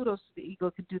 you know, kudos to the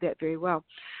ego, can do that very well.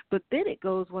 But then it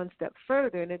goes one step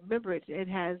further, and remember, it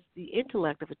has the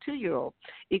intellect of a 2-year-old.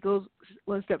 It goes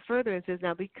one step further and says,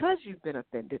 now, because you've been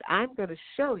offended, I'm going to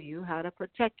show you how to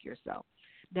protect yourself.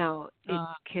 Now, it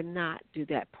cannot do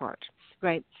that part,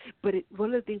 right? But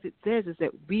one of the things it says is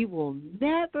that we will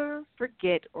never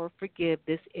forget or forgive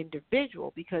this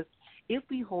individual, because if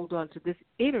we hold on to this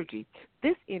energy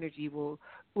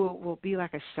will be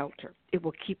like a shelter. It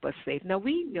will keep us safe. Now,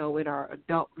 we know in our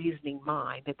adult reasoning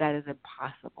mind that is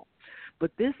impossible.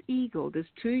 But this ego, this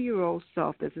 2-year-old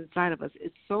self that's inside of us,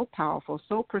 is so powerful,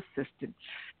 so persistent,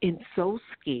 and so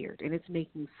scared, and it's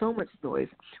making so much noise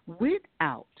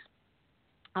without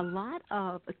a lot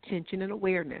of attention and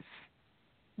awareness.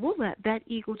 We'll let that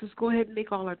ego just go ahead and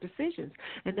make all our decisions.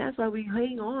 And that's why we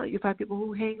hang on. You find people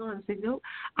who hang on and say, no,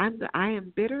 I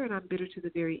am bitter, and I'm bitter to the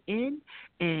very end,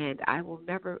 and I will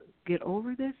never get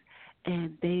over this.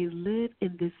 And they live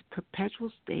in this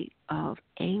perpetual state of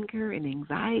anger and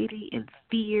anxiety and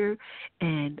fear,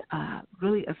 and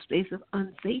really a space of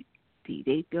unsafety.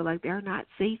 They feel like they're not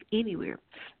safe anywhere.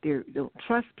 They don't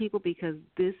trust people because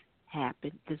this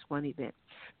happened, this one event.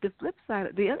 The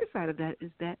other side of that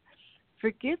is that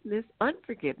unforgiveness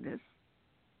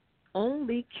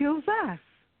only kills us.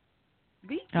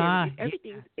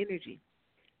 Everything's energy.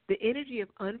 The energy of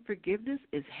unforgiveness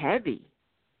is heavy.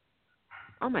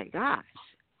 Oh my gosh,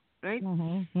 right?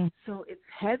 Mm-hmm. So it's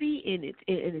heavy and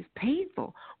it's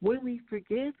painful. When we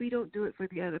forgive, we don't do it for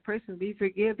the other person. We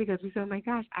forgive because we say, oh my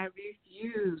gosh, I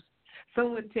refuse.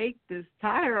 Someone take this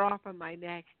tire off of my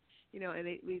neck. You know, and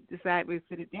we decide we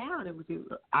put it down, and we do,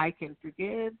 I can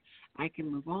forgive, I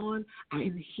can move on.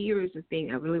 And here is the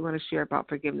thing I really want to share about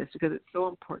forgiveness, because it's so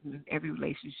important in every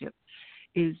relationship,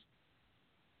 is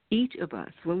each of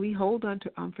us, when we hold on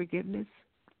to unforgiveness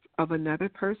of another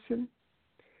person,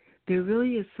 there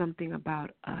really is something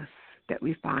about us that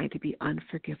we find to be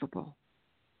unforgivable.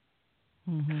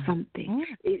 Mm-hmm. Something.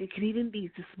 Mm-hmm. It can even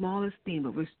be the smallest thing,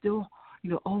 but we're still, you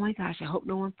know, oh my gosh, I hope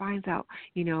no one finds out.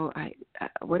 You know,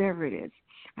 whatever it is,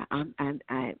 I'm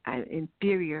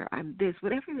inferior. I'm this.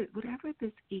 Whatever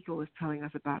this ego is telling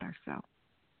us about ourselves,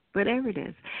 whatever it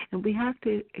is, and we have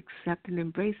to accept and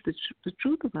embrace the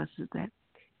truth of us is that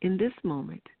in this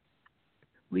moment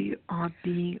we are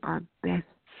being our best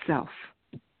self.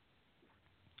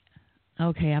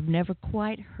 Okay, I've never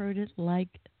quite heard it like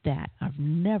that. I've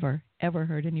never, ever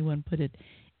heard anyone put it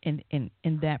in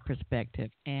that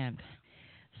perspective. And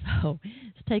so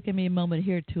it's taken me a moment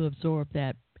here to absorb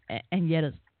that. And yet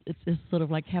it's sort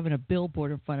of like having a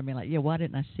billboard in front of me, like, yeah, why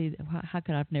didn't I see that? How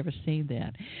could I have never seen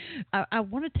that? I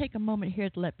want to take a moment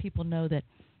here to let people know that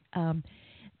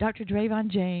Dr. Dravon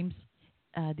James,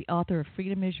 the author of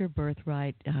Freedom is Your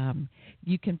Birthright,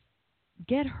 you can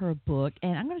get her book,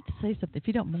 and I'm going to say something, if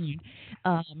you don't mind.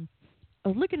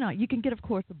 Looking out, you can get, of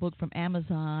course, the book from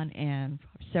Amazon and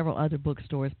several other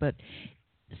bookstores, but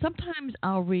sometimes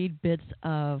I'll read bits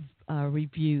of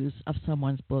reviews of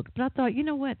someone's book. But I thought, you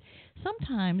know what,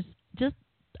 sometimes just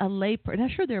a layperson, and I'm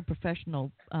sure there are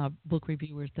professional book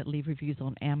reviewers that leave reviews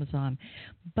on Amazon,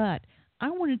 but I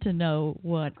wanted to know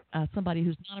what somebody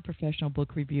who's not a professional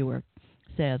book reviewer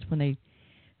says when they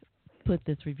put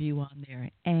this review on there.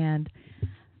 And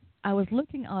I was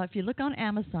looking, if you look on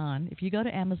Amazon, if you go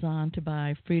to Amazon to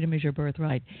buy Freedom is Your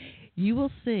Birthright, you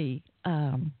will see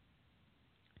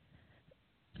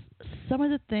some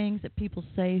of the things that people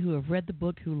say who have read the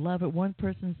book, who love it. One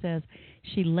person says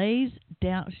she lays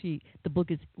down, the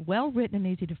book is well written and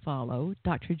easy to follow.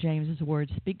 Dr. James's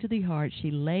words speak to the heart.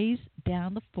 She lays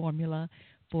down the formula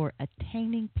for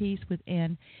attaining peace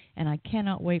within, and I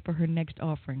cannot wait for her next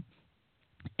offering.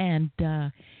 And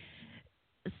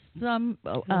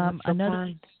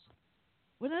another.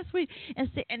 Well, that's sweet. And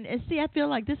see, I feel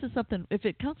like this is something. If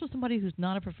it comes from somebody who's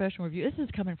not a professional reviewer, this is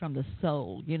coming from the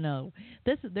soul.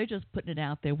 They're just putting it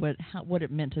out there what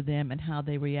it meant to them and how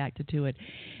they reacted to it.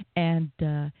 And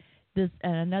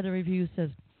another review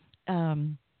says,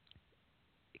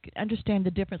 understand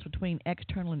the difference between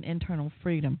external and internal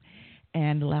freedom,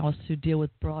 and allow us to deal with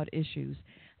broad issues.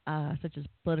 Such as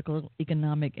political,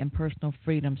 economic, and personal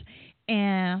freedoms.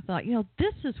 And I thought,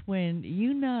 this is when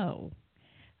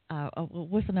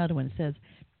what's another one? It says,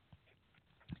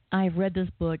 I've read this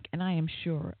book, and I am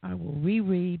sure I will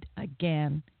reread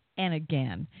again and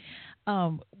again.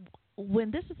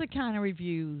 When this is the kind of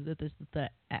review that the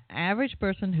average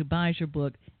person who buys your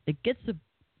book, it gets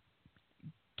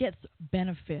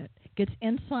benefit, gets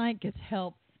insight, gets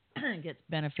help, gets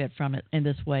benefit from it in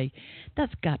this way,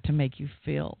 that's got to make you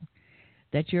feel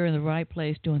that you're in the right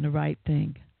place doing the right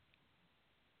thing.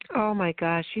 Oh my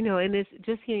gosh, and it's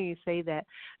just hearing you say that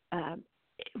it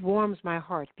warms my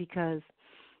heart because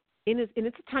it's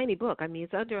a tiny book. I mean,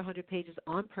 it's under 100 pages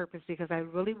on purpose because I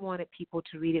really wanted people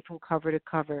to read it from cover to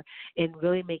cover and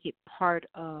really make it part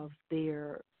of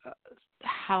their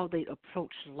how they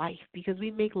approach life, because we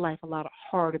make life a lot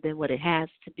harder than what it has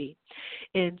to be.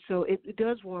 And so it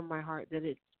does warm my heart that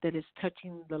it's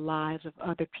touching the lives of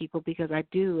other people, because I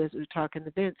do, as we talk in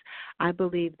the Vince, I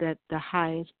believe that the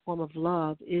highest form of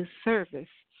love is service.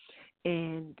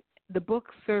 And the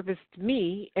book serviced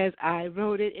me as I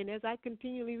wrote it and as I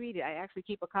continually read it. I actually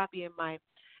keep a copy in my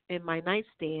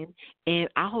nightstand, and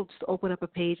I'll just open up a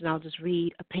page and I'll just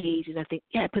read a page, and I think,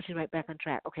 yeah, it puts me right back on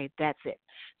track. Okay, that's it.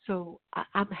 So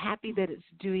I'm happy that it's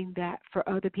doing that for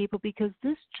other people, because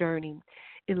this journey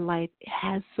in life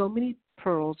has so many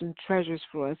pearls and treasures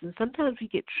for us, and sometimes we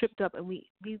get tripped up and we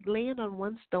land on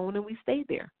one stone and we stay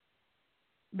there.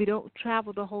 We don't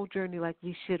travel the whole journey like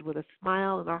we should with a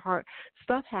smile in our heart.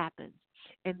 Stuff happens,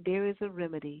 and there is a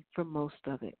remedy for most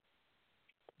of it.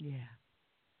 Yeah.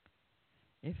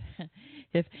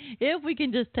 If we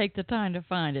can just take the time to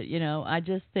find it, I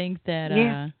just think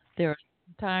that there are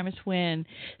times when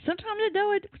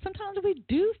sometimes we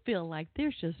do feel like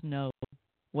there's just no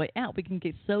way out. We can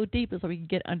get so deep as we can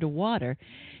get underwater.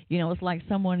 It's like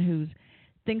someone who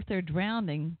thinks they're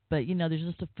drowning, but they're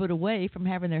just a foot away from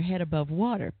having their head above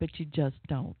water, but you just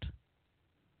don't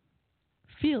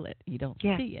feel it. You don't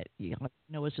see it.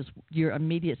 It's just your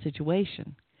immediate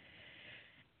situation.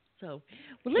 So,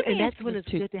 well, let me and ask that's when it's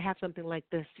good to have something like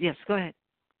this. Yes, go ahead.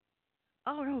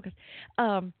 Oh, no.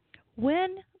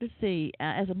 Let's see,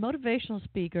 as a motivational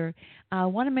speaker, I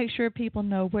want to make sure people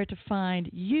know where to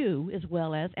find you, as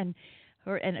well as, and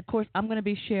of course, I'm going to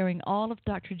be sharing all of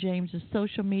Dr. James's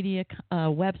social media,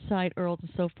 website, URLs, and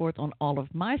so forth on all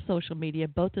of my social media,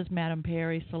 both as Madam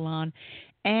Perry Salon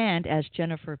and as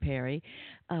Jennifer Perry.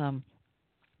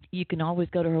 You can always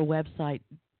go to her website,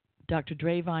 Dr.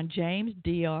 Dravon James,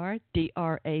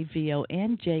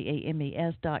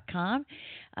 DravonJames.com.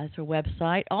 That's her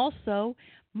website. Also,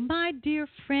 my dear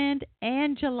friend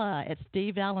Angela at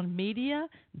Steve Allen Media.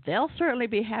 They'll certainly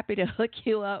be happy to hook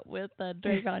you up with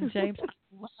Dravon James. I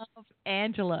love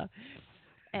Angela.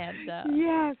 And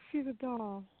yes, she's a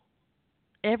doll.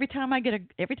 Every time I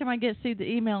see the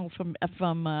email from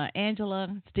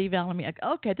Angela, Steve Allen Media,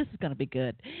 okay, this is going to be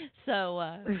good. So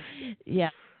yeah.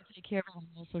 Take care of it,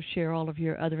 and also share all of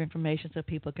your other information so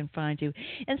people can find you.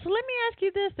 And so let me ask you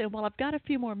this then, while I've got a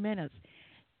few more minutes.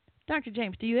 Dr.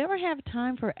 James, do you ever have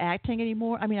time for acting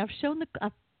anymore? I mean, I've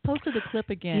posted the clip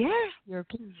again. Yeah. Your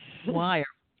wire.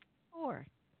 Sure.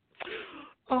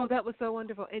 Oh, that was so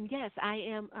wonderful. And yes, I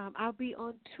am. I'll be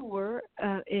on tour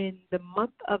in the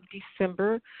month of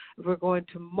December. We're going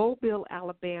to Mobile,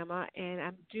 Alabama, and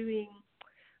I'm doing,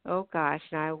 oh gosh,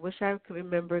 now I wish I could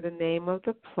remember the name of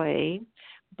the play,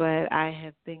 but I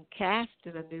have been cast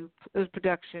in a new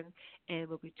production, and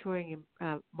we'll be touring in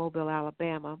Mobile,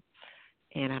 Alabama.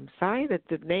 And I'm sorry that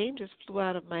the name just flew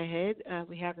out of my head.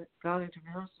 We haven't gone into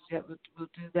rehearsals yet. We'll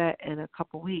do that in a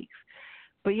couple weeks.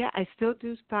 But yeah, I still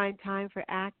do find time for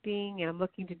acting, and I'm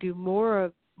looking to do more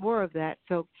of that.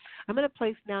 So I'm in a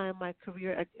place now in my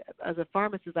career as a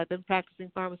pharmacist. I've been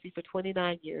practicing pharmacy for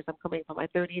 29 years. I'm coming from my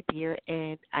 30th year,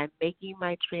 and I'm making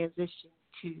my transition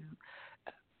to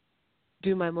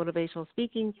do my motivational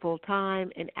speaking full-time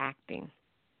and acting.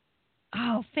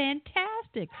 Oh,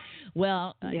 fantastic.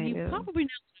 Well, you probably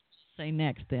know what to say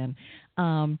next then.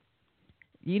 Mobile,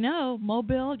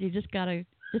 you just gotta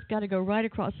go right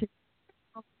across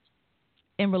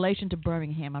in relation to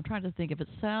Birmingham. I'm trying to think if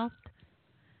it's south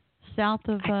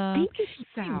of I think it's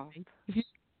south. If you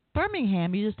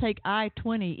Birmingham, you just take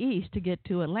I-20 east to get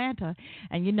to Atlanta,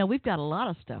 and we've got a lot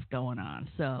of stuff going on.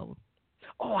 So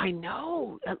Oh, I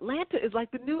know. Atlanta is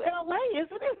like the new LA,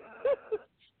 isn't it?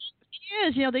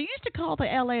 Yes, they used to call the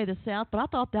LA the South, but I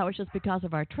thought that was just because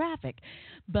of our traffic.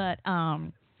 But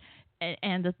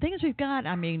and the things we've got,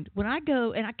 I mean, when I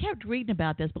go, and I kept reading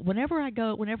about this, but whenever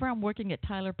I'm working at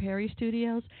Tyler Perry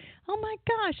Studios, oh my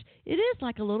gosh, it is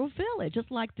like a little village. It's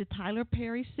like the Tyler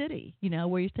Perry city,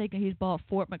 where he's bought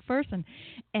Fort McPherson,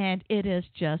 and it is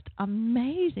just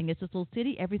amazing. It's this little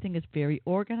city. Everything is very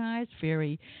organized,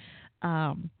 very.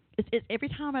 It's every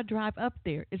time I drive up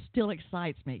there, it still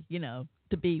excites me,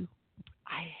 to be.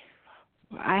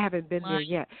 I haven't been there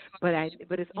yet, but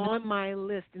it's on my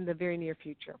list in the very near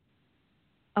future.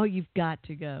 Oh, you've got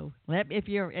to go. If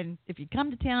you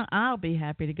come to town, I'll be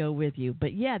happy to go with you.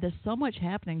 But yeah, there's so much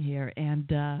happening here,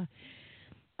 and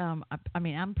I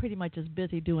mean, I'm pretty much as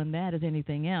busy doing that as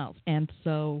anything else. And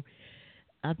so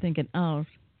I'm thinking, oh,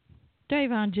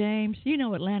 Dravon James,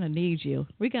 Atlanta needs you.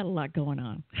 We got a lot going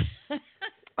on.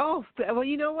 Oh, well,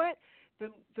 you know what?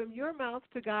 From your mouth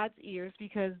to God's ears,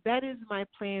 because that is my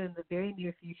plan in the very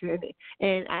near future.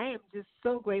 And I am just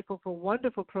so grateful for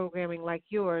wonderful programming like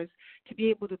yours to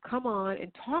be able to come on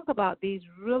and talk about these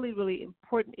really, really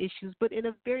important issues, but in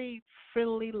a very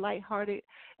friendly, lighthearted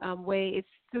way.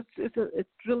 It's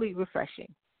really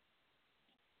refreshing.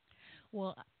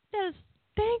 Well,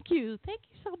 thank you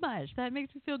so much. That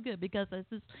makes me feel good because I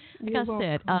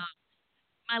said.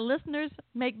 My listeners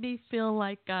make me feel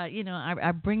like,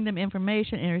 I bring them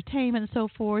information, entertainment, and so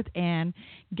forth, and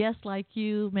guests like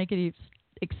you make it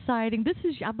exciting. This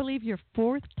is, I believe, your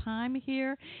fourth time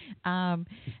here, and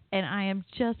I am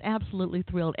just absolutely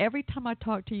thrilled. Every time I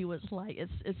talk to you, it's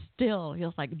still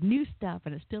like new stuff,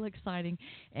 and it's still exciting,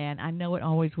 and I know it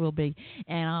always will be.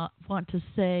 And I want to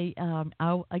say,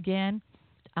 again,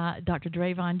 Dr.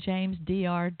 Dravon James,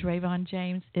 Dr. Dravon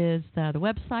James is the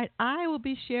website. I will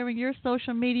be sharing your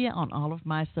social media on all of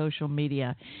my social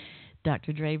media,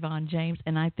 Dr. Dravon James,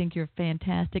 and I think you're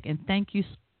fantastic, and thank you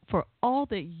for all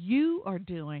that you are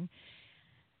doing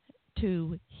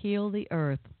to heal the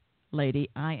earth, lady.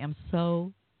 I am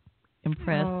so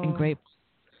impressed and grateful.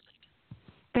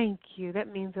 Thank you.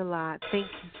 That means a lot. Thank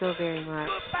you so very much.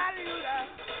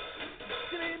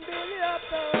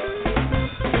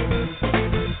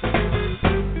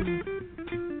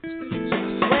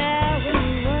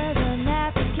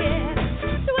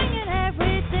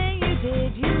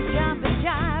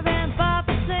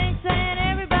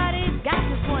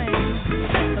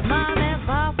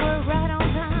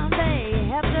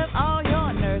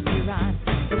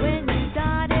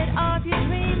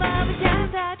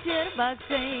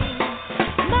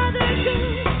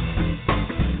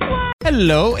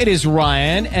 Hello, it is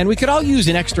Ryan, and we could all use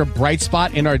an extra bright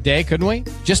spot in our day, couldn't we?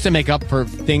 Just to make up for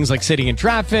things like sitting in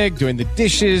traffic, doing the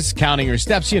dishes, counting your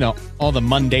steps, all the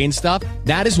mundane stuff.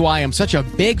 That is why I'm such a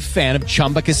big fan of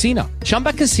Chumba Casino.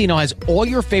 Chumba Casino has all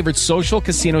your favorite social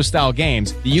casino-style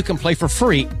games that you can play for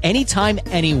free anytime,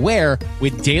 anywhere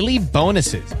with daily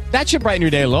bonuses. That should brighten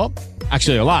your day a little.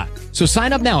 Actually, a lot. So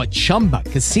sign up now at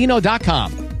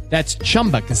ChumbaCasino.com. That's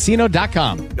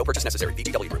ChumbaCasino.com. No purchase necessary.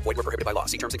 VGW Group. Void where prohibited by law.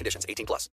 See terms and conditions. 18+.